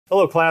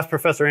Hello class,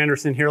 Professor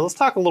Anderson here. Let's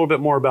talk a little bit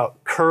more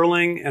about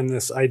curling and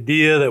this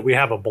idea that we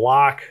have a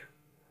block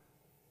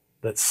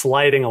that's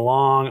sliding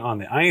along on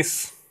the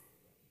ice.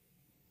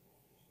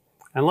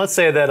 And let's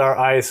say that our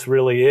ice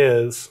really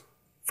is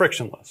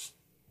frictionless.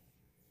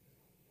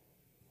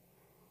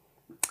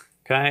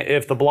 Okay,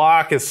 if the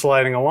block is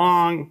sliding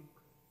along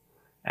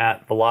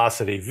at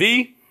velocity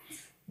v,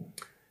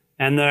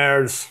 and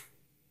there's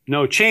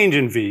no change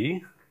in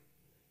v,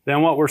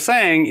 then what we're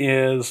saying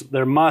is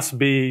there must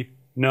be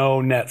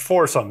no net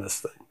force on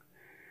this thing.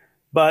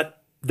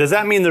 But does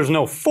that mean there's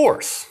no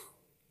force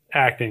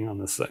acting on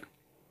this thing?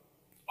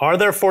 Are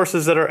there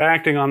forces that are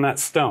acting on that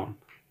stone?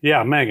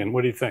 Yeah, Megan,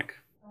 what do you think?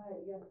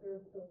 Yes, there are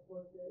still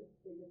forces.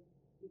 They just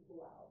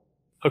equal out.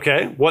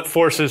 Okay, what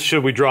forces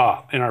should we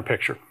draw in our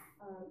picture?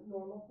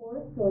 Normal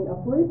force going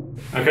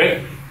upwards.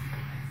 Okay.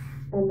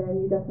 And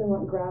then you definitely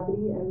want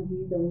gravity,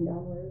 mg, going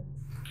downwards.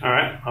 All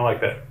right, I like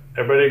that.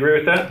 Everybody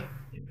agree with that?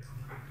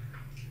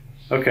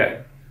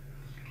 Okay.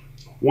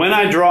 When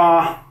I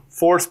draw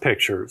force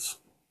pictures,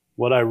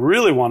 what I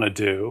really want to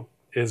do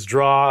is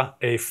draw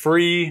a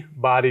free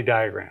body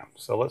diagram.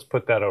 So let's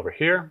put that over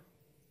here.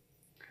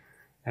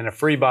 And a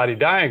free body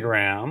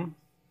diagram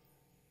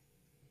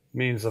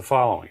means the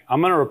following.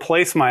 I'm going to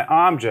replace my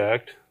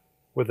object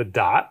with a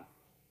dot.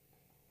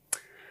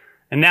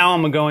 And now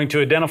I'm going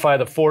to identify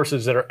the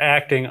forces that are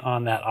acting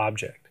on that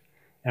object.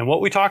 And what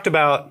we talked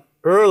about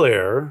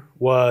earlier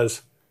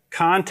was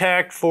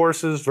contact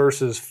forces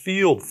versus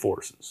field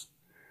forces.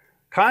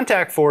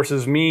 Contact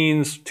forces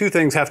means two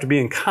things have to be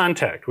in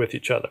contact with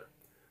each other.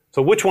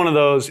 So which one of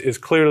those is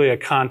clearly a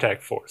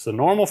contact force? The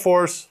normal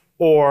force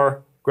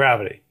or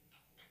gravity?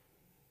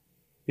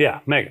 Yeah,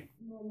 Megan.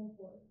 Normal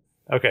force.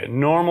 Okay,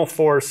 normal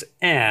force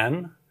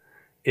N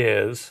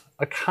is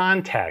a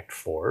contact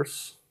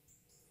force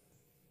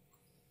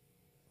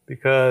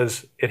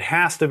because it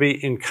has to be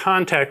in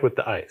contact with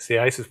the ice. The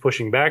ice is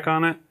pushing back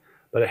on it,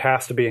 but it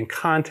has to be in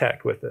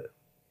contact with it.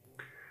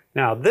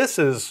 Now this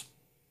is,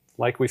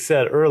 like we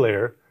said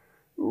earlier,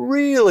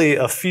 really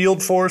a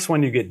field force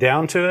when you get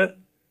down to it,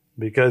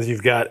 because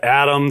you've got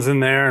atoms in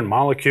there and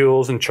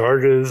molecules and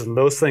charges, and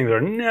those things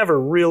are never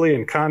really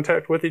in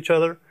contact with each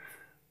other.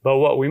 But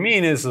what we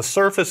mean is the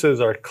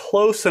surfaces are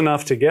close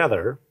enough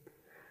together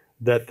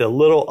that the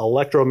little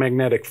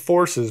electromagnetic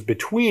forces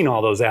between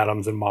all those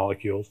atoms and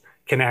molecules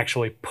can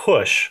actually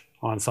push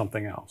on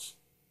something else.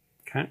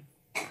 Okay?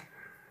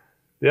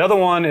 The other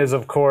one is,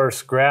 of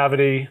course,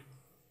 gravity,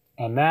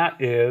 and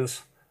that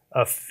is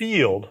a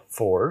field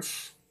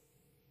force,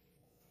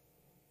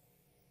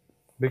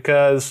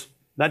 because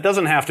that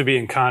doesn't have to be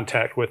in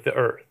contact with the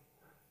earth,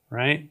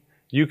 right?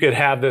 You could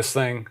have this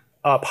thing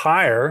up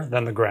higher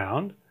than the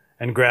ground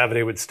and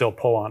gravity would still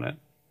pull on it.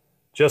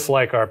 Just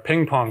like our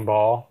ping pong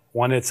ball,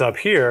 when it's up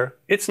here,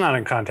 it's not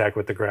in contact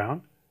with the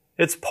ground.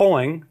 It's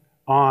pulling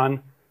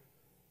on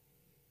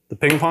the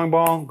ping pong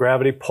ball,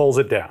 gravity pulls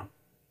it down,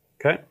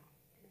 okay?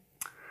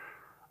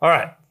 All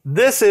right,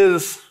 this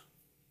is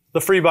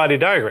the free body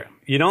diagram.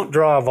 You don't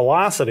draw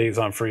velocities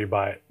on free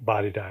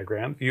body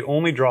diagrams. You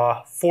only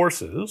draw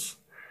forces.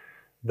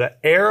 The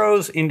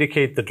arrows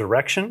indicate the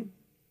direction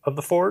of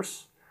the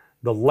force.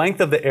 The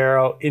length of the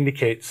arrow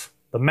indicates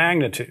the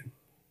magnitude.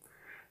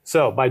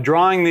 So by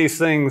drawing these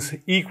things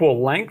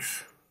equal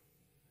length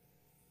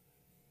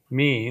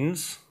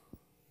means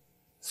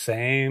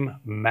same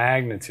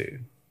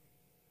magnitude.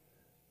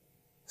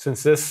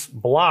 Since this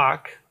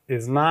block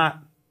is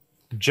not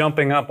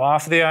jumping up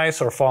off the ice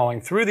or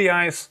falling through the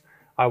ice,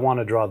 I want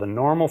to draw the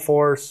normal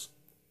force,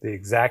 the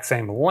exact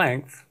same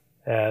length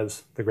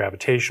as the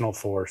gravitational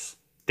force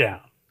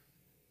down.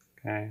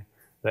 Okay?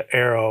 The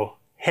arrow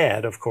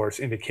head, of course,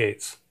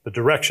 indicates the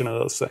direction of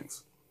those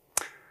things.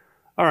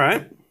 All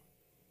right,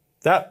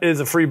 that is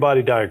a free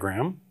body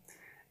diagram.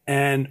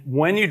 And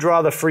when you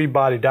draw the free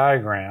body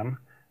diagram,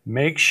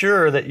 make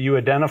sure that you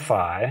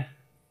identify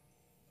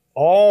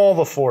all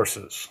the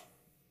forces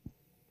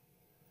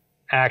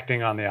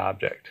acting on the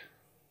object.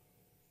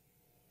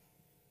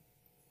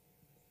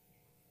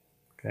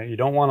 Okay, you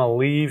don't want to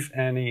leave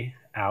any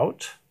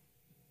out.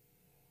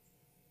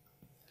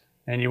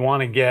 And you want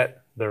to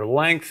get their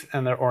length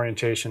and their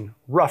orientation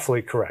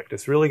roughly correct.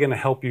 It's really going to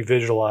help you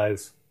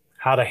visualize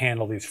how to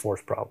handle these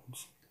force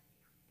problems.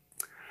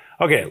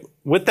 Okay,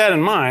 with that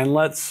in mind,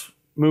 let's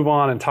move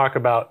on and talk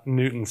about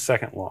Newton's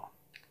second law.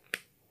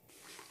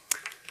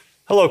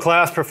 Hello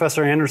class,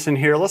 Professor Anderson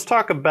here. Let's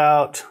talk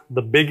about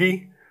the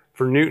biggie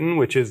for Newton,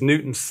 which is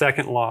Newton's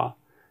second law.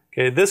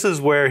 Okay, this is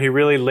where he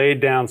really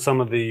laid down some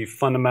of the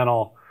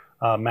fundamental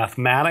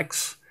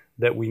mathematics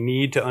that we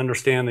need to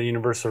understand the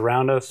universe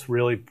around us,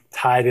 really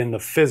tied in the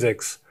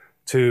physics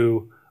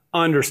to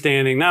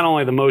understanding not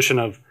only the motion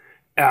of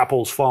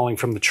apples falling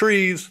from the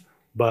trees,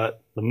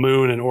 but the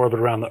moon in orbit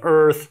around the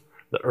earth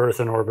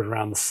in orbit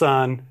around the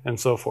sun, and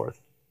so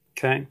forth.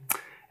 Okay?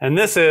 And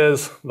this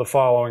is the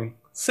following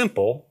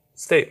simple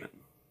statement.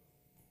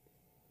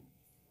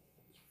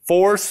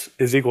 Force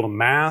is equal to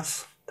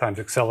mass times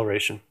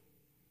acceleration.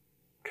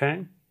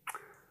 Okay?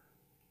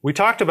 We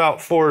talked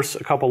about force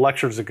a couple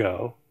lectures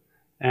ago,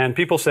 And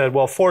people said,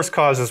 well, force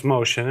causes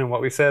motion. And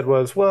what we said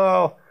was,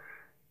 well,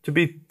 to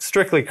be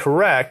strictly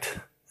correct,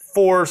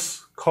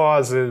 force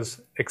causes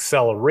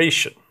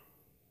acceleration.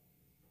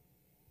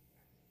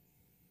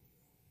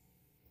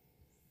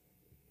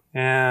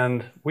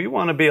 And we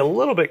want to be a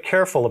little bit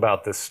careful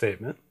about this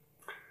statement,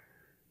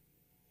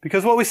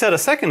 because what we said a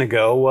second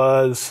ago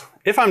was,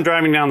 if I'm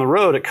driving down the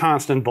road at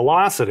constant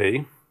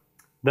velocity,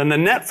 then the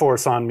net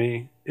force on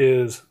me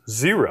is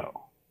 0.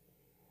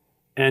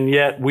 And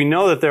yet we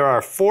know that there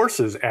are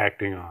forces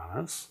acting on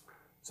us.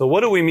 So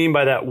what do we mean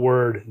by that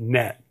word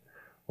net?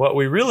 What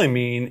we really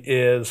mean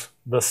is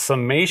the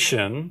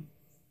summation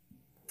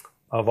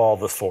of all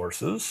the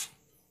forces.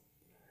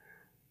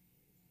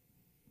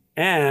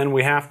 And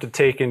we have to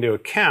take into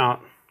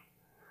account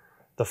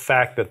the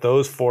fact that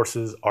those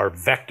forces are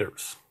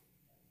vectors.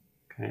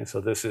 Okay,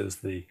 so this is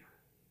the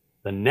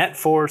net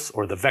force,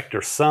 or the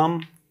vector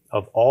sum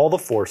of all the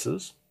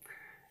forces.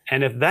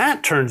 And if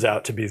that turns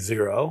out to be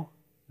 0,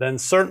 then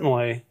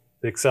certainly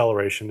the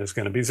acceleration is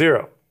going to be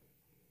 0.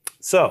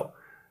 So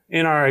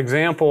in our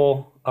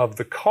example of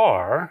the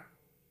car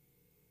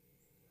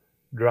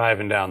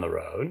driving down the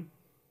road,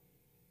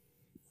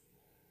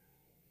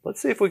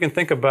 let's see if we can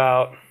think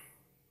about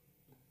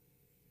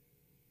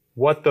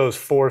what those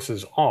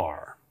forces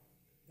are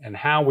and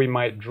how we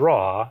might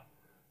draw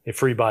a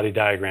free body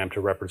diagram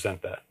to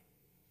represent that.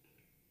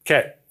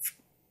 Okay,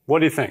 what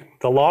do you think?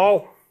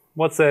 Talal,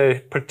 what's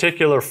a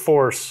particular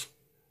force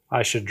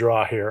I should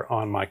draw here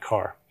on my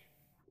car?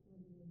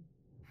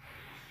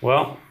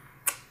 Well,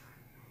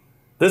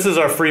 this is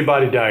our free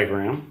body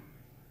diagram.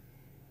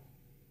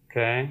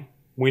 Okay,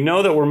 we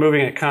know that we're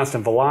moving at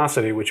constant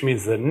velocity, which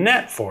means the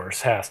net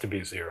force has to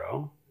be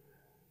 0,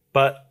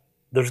 but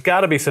there's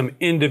got to be some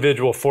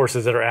individual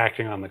forces that are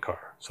acting on the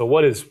car. So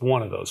what is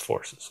one of those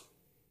forces?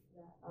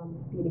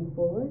 Speeding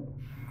forward.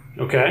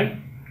 Okay.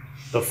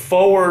 The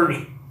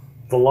forward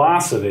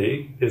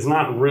velocity is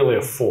not really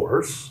a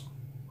force,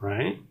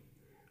 right?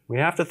 We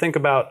have to think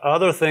about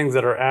other things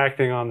that are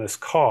acting on this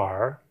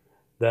car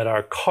that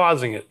are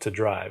causing it to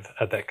drive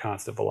at that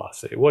constant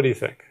velocity. What do you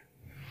think?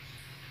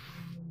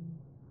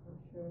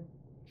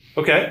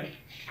 Okay.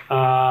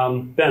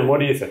 Ben, what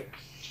do you think?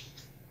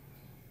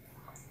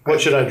 What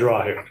should I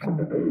draw here? I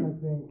think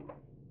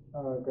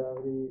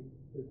gravity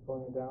is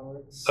pulling it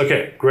downwards.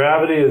 Okay,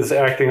 gravity is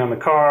acting on the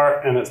car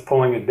and it's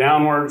pulling it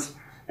downwards,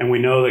 and we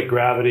know that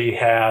gravity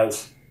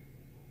has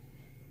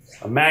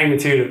a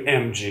magnitude of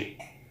mg.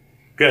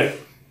 Good.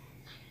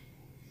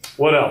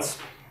 What else?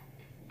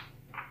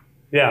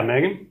 Yeah,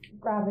 Megan?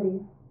 Gravity.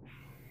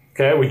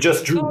 Okay, we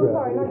just drew gravity.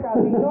 Sorry, not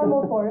gravity.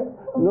 Normal force.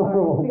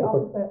 Normal The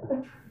force.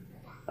 opposite.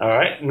 All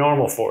right,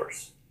 normal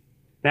force.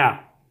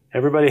 Now,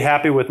 everybody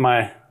happy with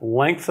my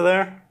length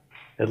there?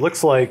 It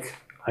looks like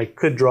I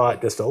could draw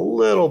it just a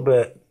little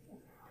bit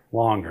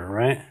longer,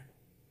 right?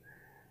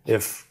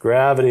 If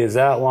gravity is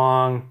that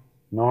long,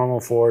 normal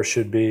force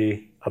should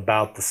be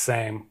about the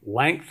same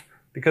length,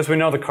 because we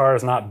know the car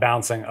is not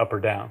bouncing up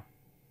or down,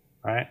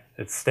 right?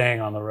 It's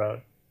staying on the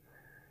road.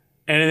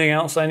 Anything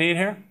else I need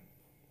here?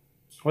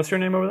 What's your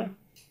name over there?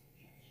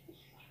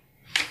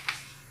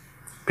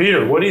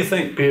 Peter, what do you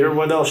think, Peter?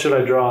 What else should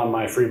I draw on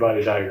my free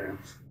body diagram?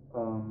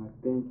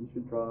 I think you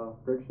should draw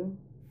friction.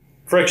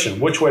 Friction.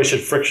 Which way should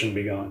friction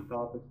be going? The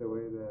opposite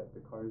way that the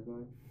car is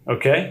going.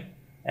 Okay.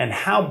 And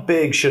how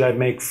big should I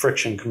make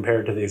friction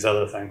compared to these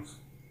other things?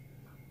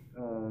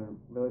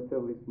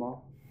 Relatively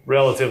small.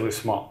 Relatively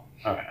small.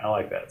 All right, I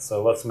like that.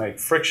 So let's make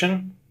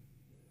friction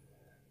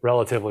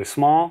relatively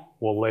small.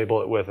 We'll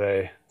label it with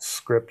a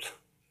script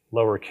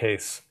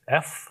lowercase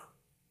f.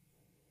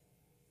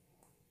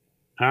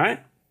 All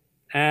right.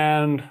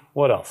 And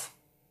what else?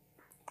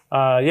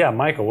 Yeah,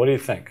 Michael, what do you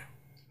think?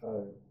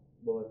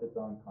 Well, if it's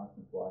on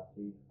constant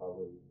velocity,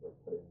 probably like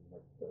putting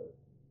like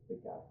the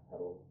gas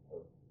pedal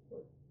of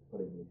like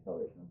putting the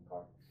acceleration in the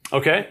car.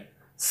 Okay,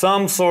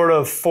 some sort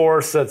of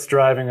force that's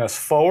driving us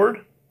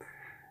forward,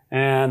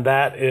 and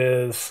that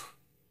is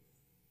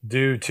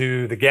due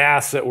to the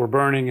gas that we're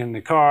burning in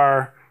the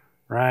car,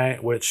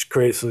 right, which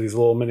creates these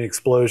little mini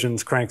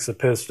explosions, cranks the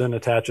piston,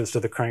 attaches to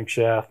the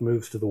crankshaft,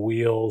 moves to the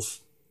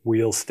wheels,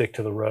 wheels stick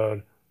to the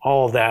road.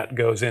 All of that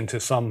goes into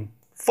some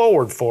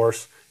forward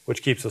force,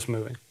 which keeps us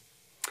moving.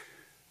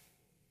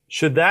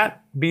 Should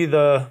that be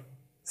the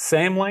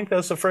same length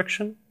as the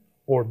friction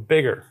or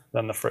bigger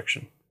than the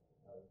friction?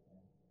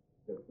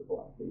 Because the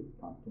velocity is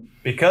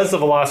constant. Because the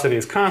velocity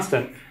is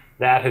constant,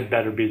 that had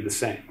better be the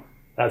same.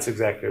 That's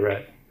exactly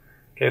right.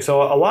 Okay,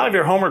 so a lot of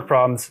your homework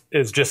problems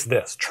is just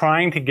this,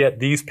 trying to get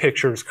these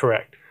pictures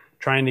correct,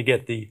 trying to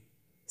get the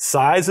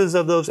sizes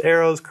of those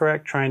arrows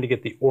correct, trying to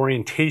get the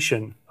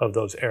orientation of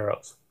those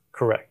arrows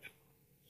correct.